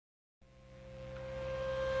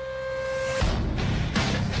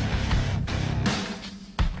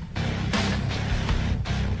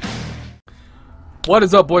What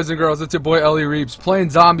is up, boys and girls? It's your boy Reapz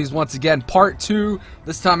playing zombies once again, part 2.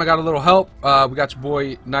 This time I got a little help. We got your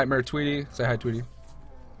boy Nightmare Tweety. Say hi, Tweety.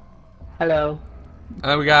 Hello. And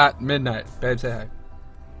then we got Midnight. Babe, say hi.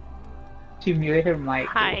 She muted her mic.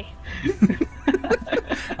 Hi.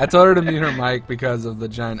 I told her to mute her mic because of the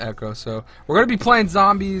giant echo. So we're gonna be playing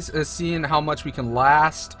zombies, seeing how much we can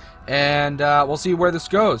last, and we'll see where this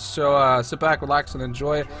goes. So sit back, relax, and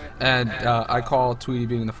enjoy. And I call Tweety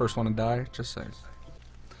being the first one to die. Just saying.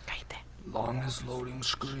 Longest loading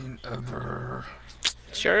screen ever.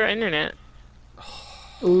 Sure, internet.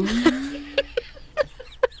 Ooh.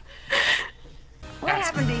 What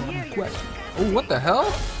happened to you? Oh, what the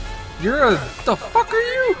hell? You're a... the fuck are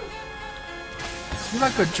you? You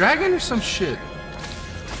like a dragon or some shit?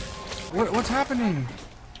 What's happening?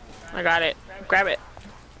 I got it. Grab it.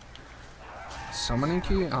 Summoning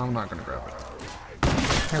key? I'm not gonna grab it.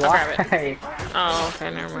 I'll grab it. Oh, okay,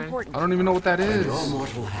 never mind. I don't even know what that is.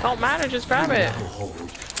 Don't matter, just grab it.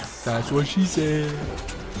 That's what she said.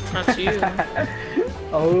 That's you.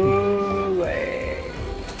 Oh, wait.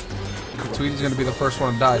 Tweety's gonna be the first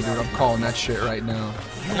one to die, dude. I'm calling that shit right now.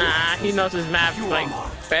 Nah, he knows his map like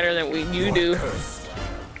better than you do.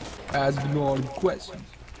 Asking all the questions.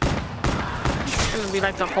 It's gonna be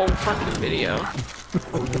like the whole fucking video.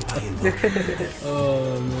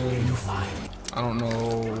 Oh man. I don't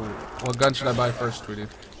know. What gun should I buy first, Tweety?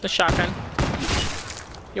 The shotgun.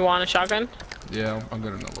 You want a shotgun? Yeah, I'm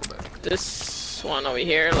good in a little bit. This one over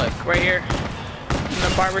here, look, right here. In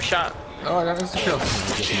the barber shop. Oh, I got an instant kill.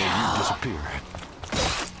 Disappear.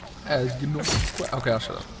 Okay, I'll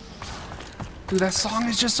shut up. Dude, that song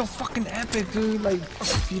is just so fucking epic, dude. Like,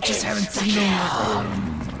 you just haven't seen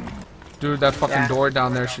them. Dude, that fucking door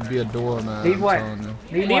down there should be a door, man. Leave what?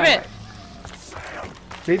 Leave it.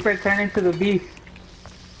 Reaper, turn into the beast.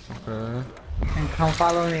 Okay. And come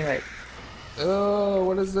follow me, wait. Oh,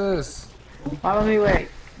 what is this? Follow me, wait.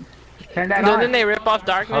 Turn that Doesn't on. they rip off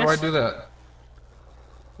darkness? How do I do that?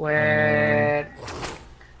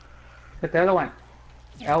 With the other one.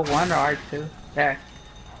 L1 or R2. There.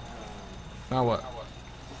 Now what?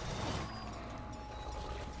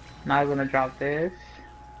 Now I'm gonna drop this.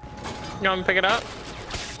 You want me to pick it up?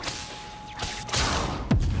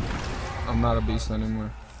 I'm not a beast anymore.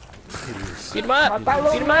 Beat him up!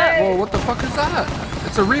 Beat him up! Whoa, what the fuck is that?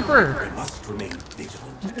 It's a Reaper!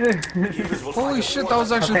 Holy shit, that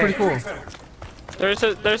was actually pretty cool.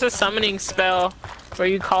 There's a summoning spell where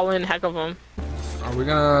you call in heck of them. Are we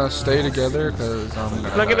gonna stay together? Cause I'm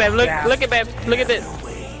gonna Look at babe, look at babe, look at this.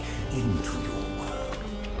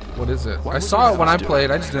 What is it? I saw it when I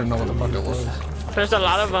played, I just didn't know what the fuck it was. There's a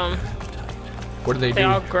lot of them. What do they They do?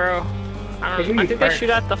 all grow. I think they shoot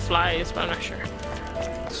at the flies, but I'm not sure.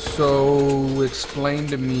 So, explain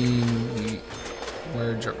to me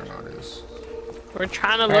where Juggernaut is. We're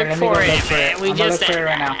trying to Alright, look let me for go it, look for man. it. We I'm gonna just look for said it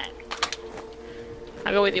right now. that.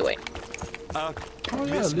 I'll go with you, wait. Oh yeah,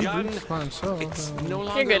 This leave gun, Reaps by himself. it's no You're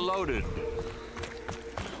longer good. loaded.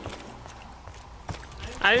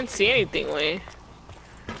 I didn't see anything, wait.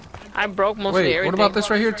 I broke mostly Wait, everything. what about this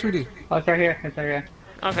right here, Tweety? Oh, it's right here. It's right here.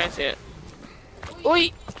 Okay, I see it.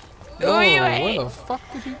 Oi! Oh, Oi, where wait! the fuck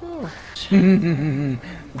did he go?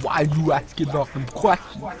 Why you asking all them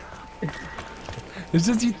questions? It's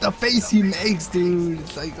just the face he makes, dude.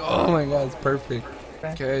 It's like, oh my god, it's perfect.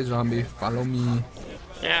 Okay, zombie, follow me.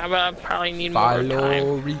 Yeah, but I probably need more time.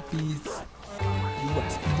 Follow Reapz. You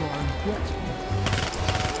asking all them questions.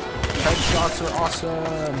 Headshots are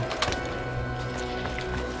awesome.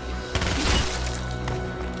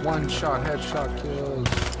 One shot headshot kills.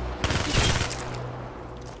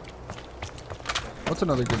 What's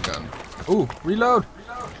another good gun? Ooh, reload!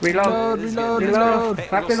 Reload. Reload!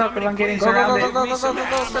 Wrap it up because I'm getting Go, go, surrounded. go, go, go, go, go,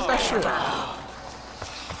 go, get that shit!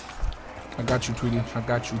 I got you, Tweety. I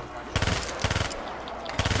got you.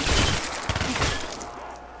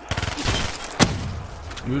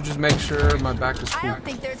 You just make sure my back is I cool. don't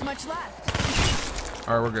think there's much left.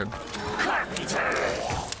 Alright, we're good.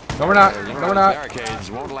 No, we're not. No, we're not.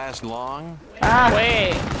 Barricades won't last long. Ah!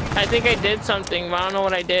 Wait, I think I did something, but I don't know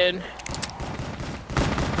what I did.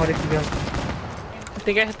 What did you do? I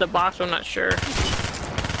think I hit the box, but I'm not sure.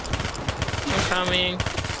 I'm coming.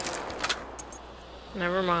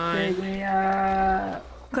 Never mind. Take me up.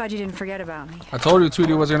 Glad you didn't forget about me. I told you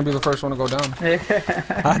Tweety was gonna be the first one to go down.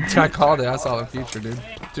 I called it. I saw the future, dude.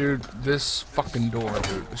 Dude, this fucking door,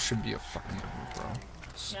 dude. This should be a fucking door, bro.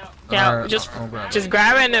 Yeah, Alright, just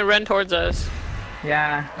grab it and then run towards us.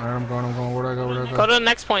 Yeah. Alright, I'm going. Where'd I go? Go to the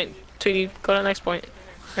next point, Tweety. Go to the next point.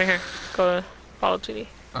 Right here. Go to follow Tweety.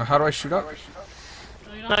 How do I shoot up?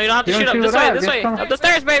 No, you don't have to You shoot don't up. shoot This it way, up, this just way. come- Up the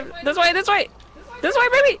stairs, babe. This way, this way. This way,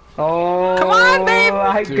 baby! Oh, Come on, babe!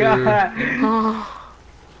 my Dude. God. Oh,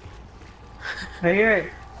 I hear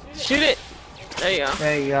it. shoot it! There you go.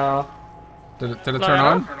 There you go. Did it turn Load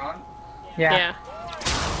on? Yeah. Yeah.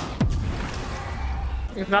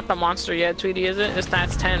 It's not the monster yet, Tweety, is it? It's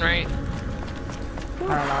that's 10, right? I don't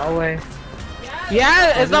know. Wait.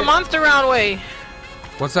 Yeah, it's the monster round way.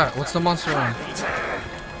 What's that? What's the monster round?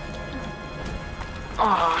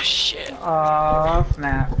 Oh shit. Oh,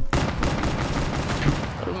 snap.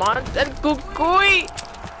 Monster Kukui!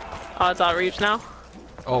 Oh, it's all Reapz now?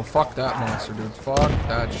 Oh, fuck that monster, dude. Fuck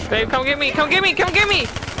that shit. Babe, come get me! Come get me! Come get me!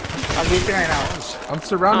 I'll beat you right now. I'm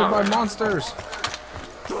surrounded by monsters.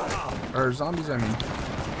 Or zombies, I mean.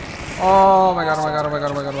 Oh my god, oh my god, oh my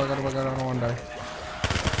god, oh my god, oh my god, oh my god, I don't want to die.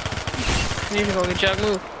 You need to go get Jug,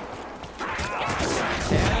 move.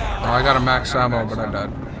 Oh, I got a max ammo, but I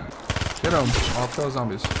died. Get him. I'll kill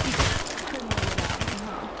zombies.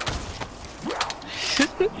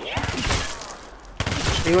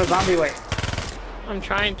 See what zombie way. I'm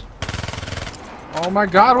trying to. Oh my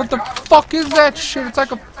god, what the fuck is that shit? It's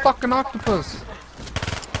like a fucking octopus.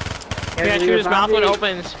 You gotta shoot his mouth when it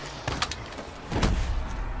opens.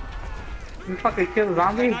 You fucking kill the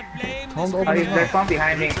zombie? Tell him to Oh, open his there's mouth. one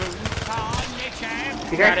behind me.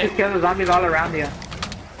 You guys just kill the zombies all around you. Okay.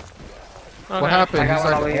 What happened? I got He's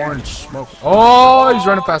one like over here. orange smoke. Oh, he's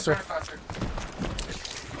running faster.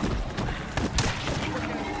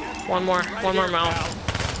 One more mouth.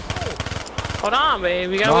 Hold on, babe.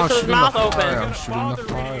 We gotta No, wait I'm till his shooting mouth the fly. opens. I'm shooting the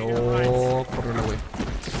fly. Oh, put it away.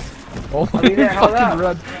 Oh my be there, hold fucking up.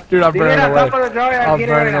 run. Dude, I'm Be there burning on away. top of the door, I'll I'm get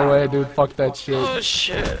it right burning now. away, dude. Fuck that shit. Oh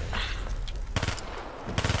shit.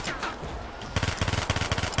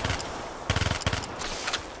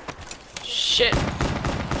 Shit.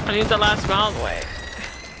 I need the last mouth way.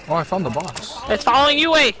 Oh, I found the box. It's following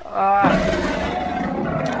you, way. Ah,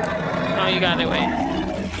 Oh, you got it, way.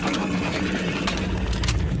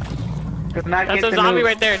 does not That's get a the zombie nuke.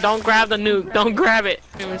 right there. Don't grab the nuke. Don't grab it.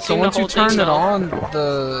 I haven't So seen the once you whole thing, turn it though. on,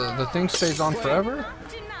 the thing stays on forever?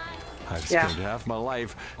 I've Yeah. spent half my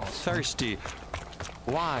life thirsty.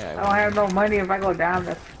 Why? I don't have no money if I go down.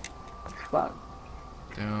 That's fuck.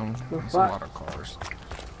 Damn, that's a fuck? lot of cars.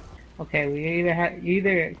 Okay, we either have you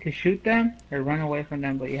either to shoot them or run away from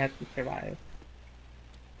them, but you have to survive.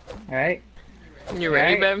 All right. You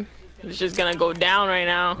ready, Right. babe? It's just gonna go down right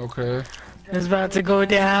now. Okay. It's about to go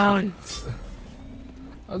down.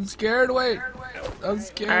 I'm scared, wait. I'm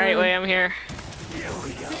scared. Alright, wait, I'm here.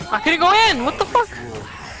 I couldn't go in! What the fuck?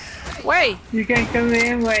 Wait! You can't come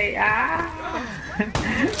in. Wait. Ah.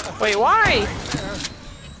 Wait, why?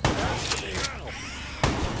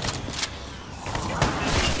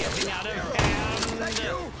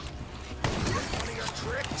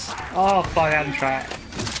 Oh fuck! I'm trying.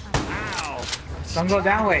 Don't go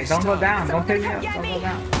down. Wait. Don't go down. Don't pick me up. Don't go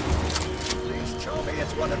down.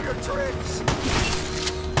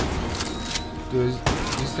 Dude,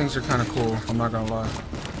 these things are kind of cool. I'm not gonna lie.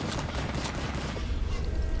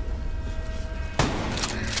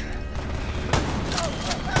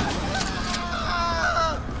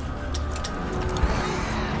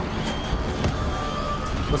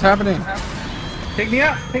 What's happening? Pick me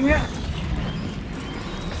up. Pick me up.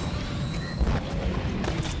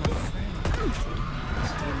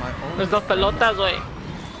 There's dos pelotas, wey.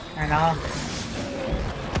 I know.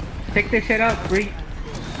 Pick this shit up, Bree.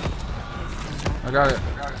 I got it.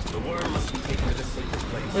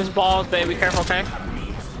 There's balls, babe. Be careful, okay?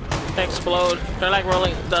 They explode. They're like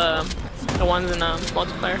rolling the ones in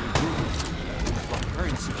multiplayer.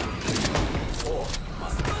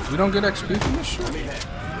 We don't get XP from this shit?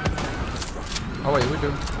 Oh wait, we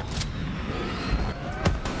do.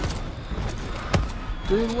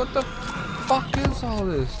 Dude, what the fuck is all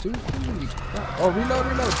this, dude? Holy crap. Oh, reload,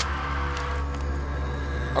 reload.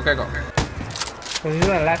 Okay, go. So this is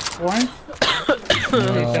the last one.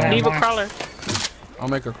 Leave a crawler. I'll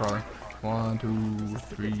make a crawler. 1, 2,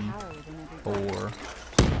 3, 4.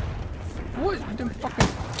 What? You didn't fucking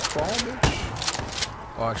crawl, bitch?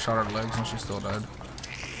 Oh, I shot her legs and she still died.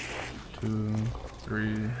 2,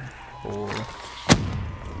 3, 4.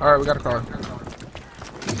 Alright, we got a crawler.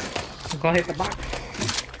 Go hit the box.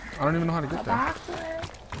 I don't even know how to get there.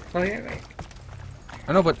 Go here, wait.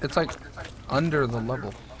 I know, but it's like under the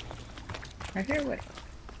level. Right here, wait.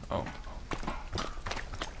 Oh.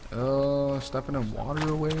 Stepping in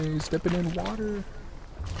waterway. Stepping in water.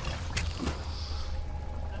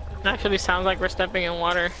 Actually sounds like we're stepping in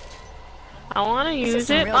water. I want to This is use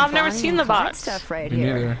some it. real I've never Bonnie seen and the Clyde box. stuff right Me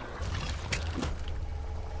here. neither.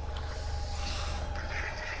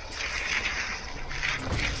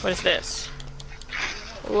 What is this?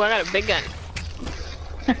 Ooh, I got a big gun.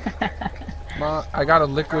 I got a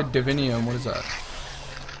liquid divinium. What is that?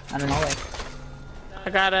 I don't know. Like, I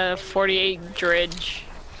got a 48 dredge.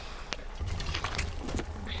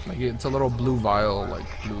 Like it's a little blue vial, like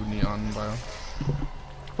blue neon vial.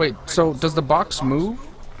 Wait, so does the box move,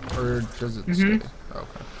 or does it stay? Oh,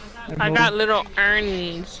 okay. I got little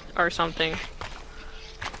urns or something.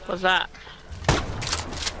 What's that?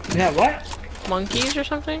 Yeah, what? Monkeys or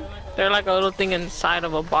something? They're like a little thing inside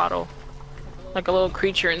of a bottle. Like a little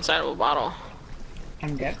creature inside of a bottle.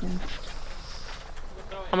 I'm guessing.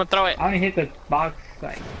 I'm gonna throw it. I only hit the box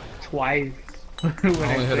like twice. When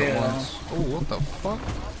I only hit it failed. once. Oh, what the fuck?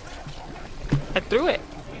 I threw it.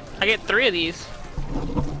 I get 3 of these.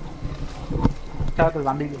 Saw the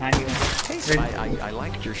zombie behind you. I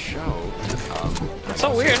liked your show. It's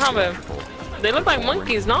so weird, huh, babe? They look like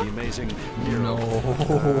monkeys, no? The amazing No,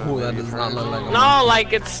 that does not look like a No,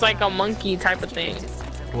 like it's like a monkey type of thing.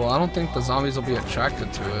 Well, I don't think the zombies will be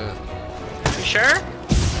attracted to it. You sure?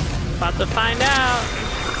 About to find out.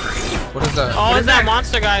 What is that? Oh, it's that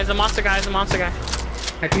monster guy. It's a monster guy. It's a monster guy.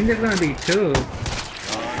 I think there's gonna be 2.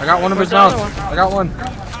 I got one of Where's his the other mouths. one? I got one.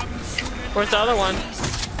 Where's the other one?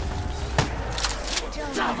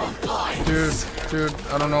 Dude,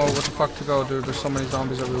 I don't know what the fuck to go, dude. There's so many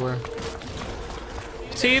zombies everywhere.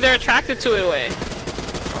 See, they're attracted to it away.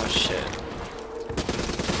 Oh shit.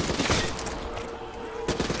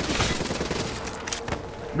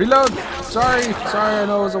 Reload! Sorry, I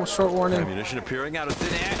know it was a short warning. ammunition appearing out of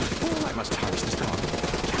thin air. Oh, I must harvest this dog.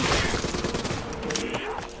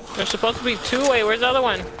 There's supposed to be 2. Wait, where's the other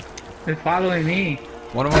one? It's following me.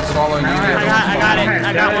 One of them's following you. I got it.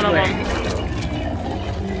 I got one of them.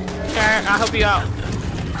 Here, I'll help you out.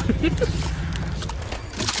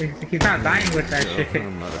 He's not dying with that shit.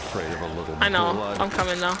 I'm not afraid of a little I know. blood. I'm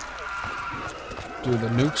coming now. Dude, the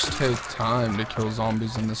nukes take time to kill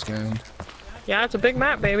zombies in this game. Yeah, it's a big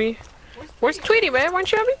map, baby. Where's Tweety, man? Why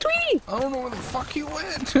don't you have me Tweety? I don't know where the fuck he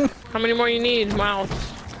went. How many more you need? Mouth.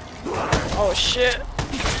 Oh shit.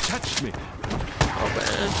 Touched me. Oh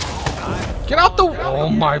man. Get out the. Oh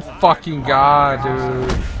my fucking god,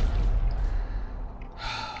 dude.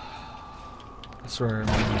 I swear.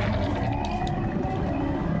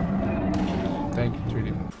 Thank you,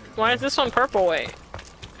 Tweety. Why is this one purple? Wait.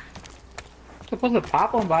 I'm supposed to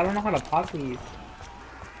pop them, but I don't know how to pop these.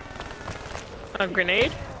 A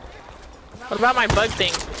grenade? What about my bug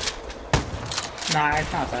thing? Nah,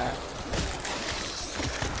 it's not that.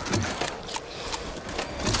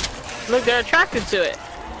 Look, they're attracted to it.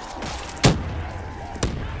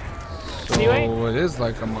 Anyway. So it is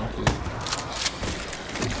like a monkey.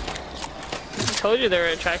 I told you they were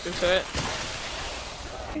attracted to it.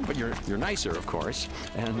 But you're nicer, of course,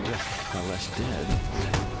 and less dead.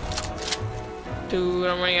 Dude,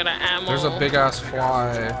 I'm running out of ammo. There's a big ass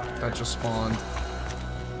fly that just spawned.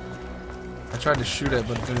 I tried to shoot it,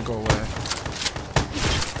 but it didn't go away.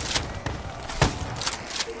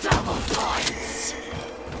 Double points.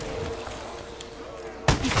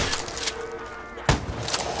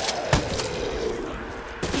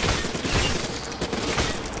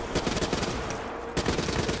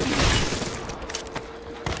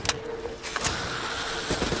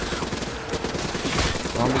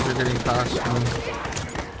 Zombies are getting past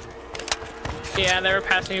me. Yeah, they were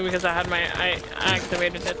passing me because I had my I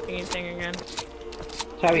activated that thingy thing again.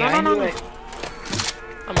 Sorry, No, I no, knew no. it.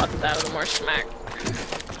 I'm about to die with more smack.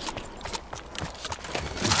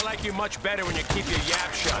 I like you much better when you keep your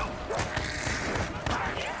yap shut.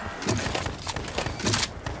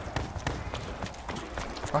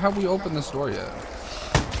 Why have we opened this door yet?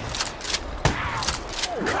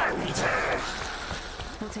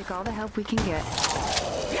 We'll take all the help we can get.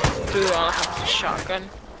 Dude, I'll have a shotgun.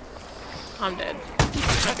 I'm dead.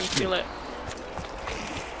 I can feel it.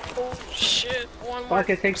 Oh shit, one more Fuck,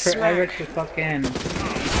 it takes forever smack. to fucking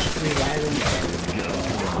revive him.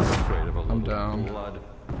 Afraid of a I'm little down. blood.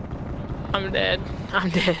 I'm dead. I'm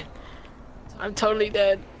dead. I'm totally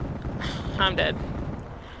dead. I'm dead.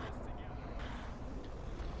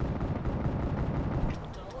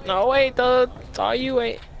 No, wait, it's all you,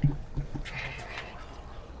 wait.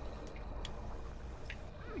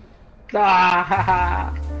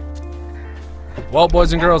 Ah, Well,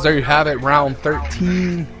 boys and girls, there you have it, round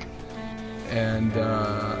 13. And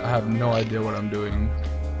I have no idea what I'm doing.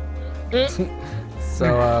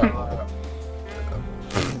 So, I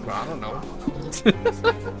don't know.